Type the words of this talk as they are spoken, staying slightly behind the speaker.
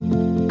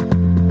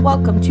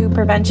Welcome to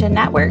Prevention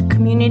Network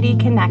Community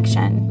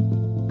Connection.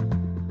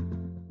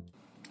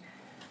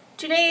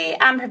 Today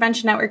on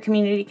Prevention Network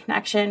Community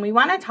Connection, we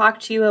want to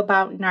talk to you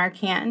about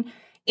Narcan.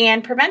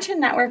 And Prevention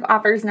Network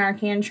offers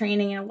Narcan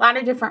training in a lot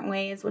of different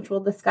ways, which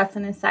we'll discuss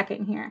in a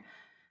second here.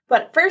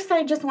 But first,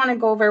 I just want to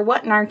go over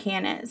what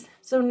Narcan is.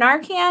 So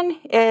Narcan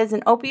is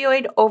an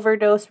opioid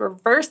overdose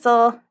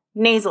reversal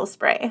nasal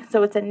spray.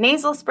 So it's a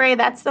nasal spray.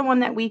 That's the one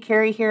that we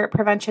carry here at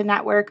Prevention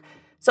Network.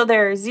 So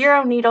there are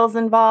 0 needles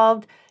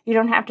involved. You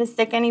don't have to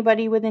stick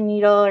anybody with a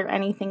needle or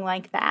anything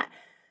like that.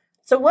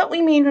 So what we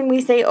mean when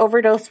we say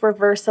overdose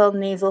reversal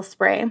nasal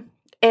spray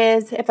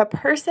is if a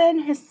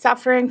person is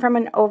suffering from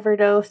an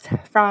overdose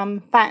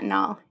from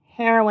fentanyl,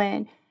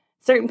 heroin,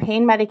 certain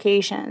pain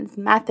medications,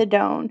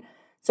 methadone,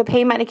 so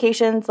pain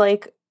medications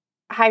like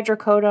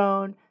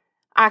hydrocodone,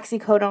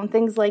 oxycodone,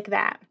 things like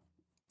that.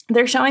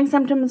 They're showing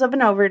symptoms of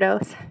an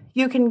overdose.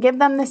 You can give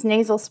them this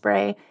nasal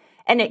spray,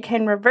 and it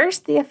can reverse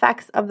the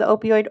effects of the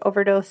opioid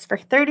overdose for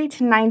 30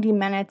 to 90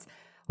 minutes,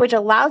 which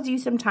allows you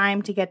some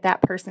time to get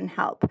that person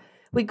help.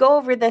 We go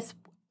over this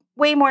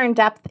way more in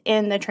depth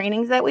in the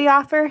trainings that we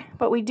offer,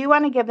 but we do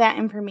want to give that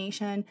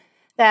information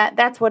that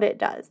that's what it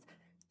does.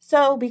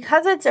 So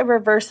because it's a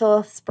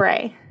reversal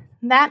spray,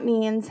 that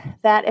means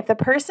that if the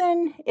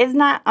person is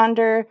not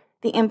under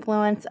the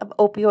influence of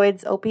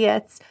opioids,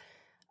 opiates,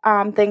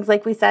 things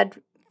like we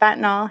said,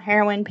 fentanyl,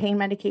 heroin, pain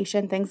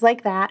medication, things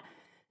like that,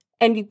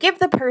 and you give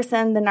the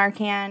person the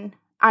Narcan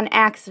on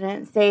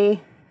accident,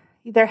 say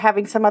they're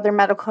having some other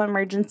medical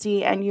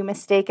emergency and you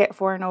mistake it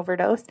for an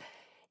overdose,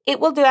 it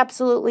will do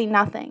absolutely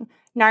nothing.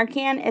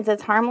 Narcan is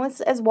as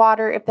harmless as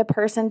water if the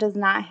person does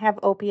not have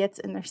opiates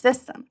in their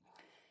system.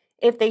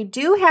 If they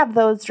do have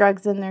those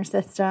drugs in their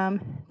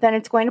system, then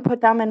it's going to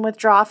put them in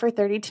withdrawal for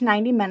 30 to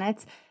 90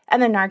 minutes,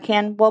 and the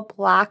Narcan will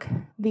block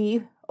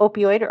the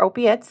opioid or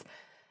opiates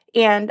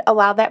and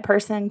allow that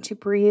person to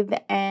breathe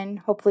and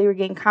hopefully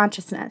regain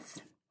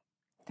consciousness.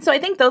 So I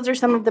think those are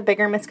some of the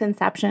bigger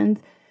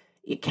misconceptions.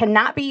 It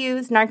cannot be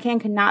used, Narcan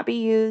cannot be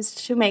used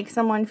to make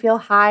someone feel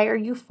high or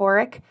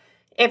euphoric.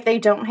 If they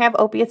don't have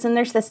opiates in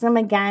their system,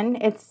 again,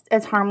 it's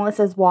as harmless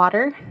as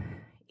water.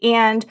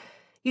 And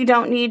you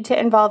don't need to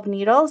involve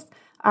needles.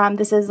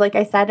 This is, like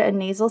I said, a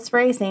nasal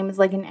spray, same as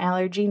like an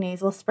allergy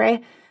nasal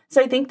spray.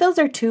 So I think those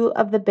are 2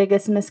 of the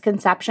biggest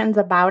misconceptions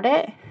about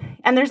it.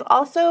 And there's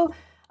also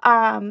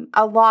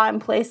a law in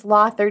place,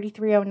 Law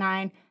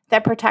 3309,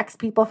 that protects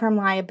people from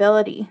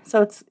liability.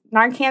 So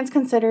Narcan's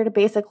considered a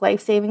basic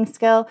life-saving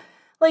skill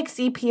like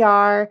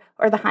CPR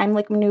or the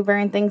Heimlich maneuver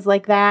and things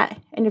like that.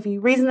 And if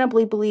you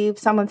reasonably believe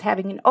someone's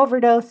having an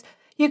overdose,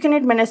 you can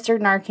administer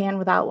Narcan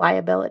without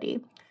liability.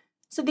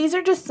 So these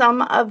are just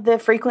some of the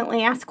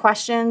frequently asked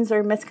questions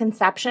or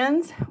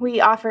misconceptions.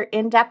 We offer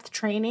in-depth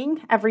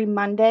training every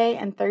Monday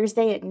and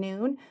Thursday at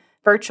noon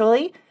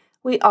virtually.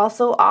 We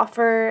also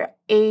offer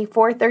a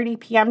 4:30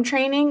 p.m.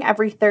 training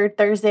every 3rd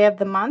Thursday of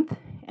the month.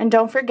 And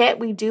don't forget,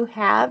 we do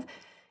have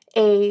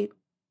a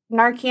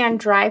Narcan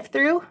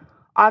drive-through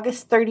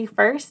August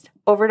 31st,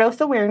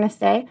 Overdose Awareness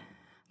Day,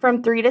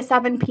 from 3 to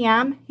 7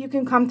 p.m. You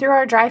can come through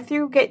our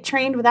drive-through, get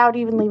trained without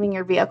even leaving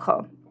your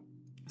vehicle.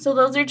 So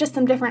those are just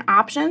some different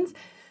options.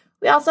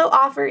 We also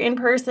offer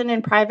in-person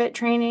and private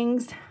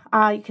trainings.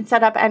 You can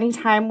set up any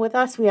time with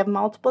us. We have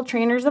multiple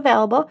trainers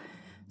available.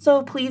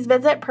 So please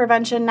visit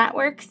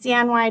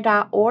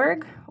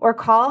preventionnetworkcny.org or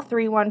call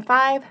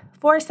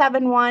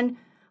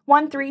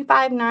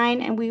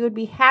 315-471-1359, and we would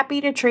be happy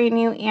to train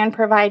you and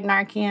provide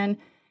Narcan,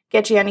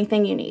 get you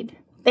anything you need.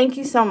 Thank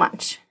you so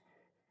much.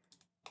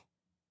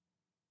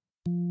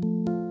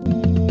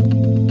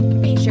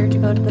 Be sure to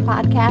go to the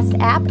podcast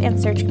app and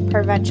search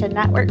Prevention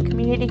Network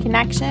Community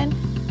Connection.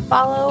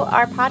 Follow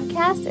our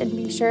podcast and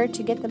be sure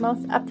to get the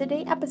most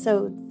up-to-date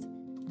episodes.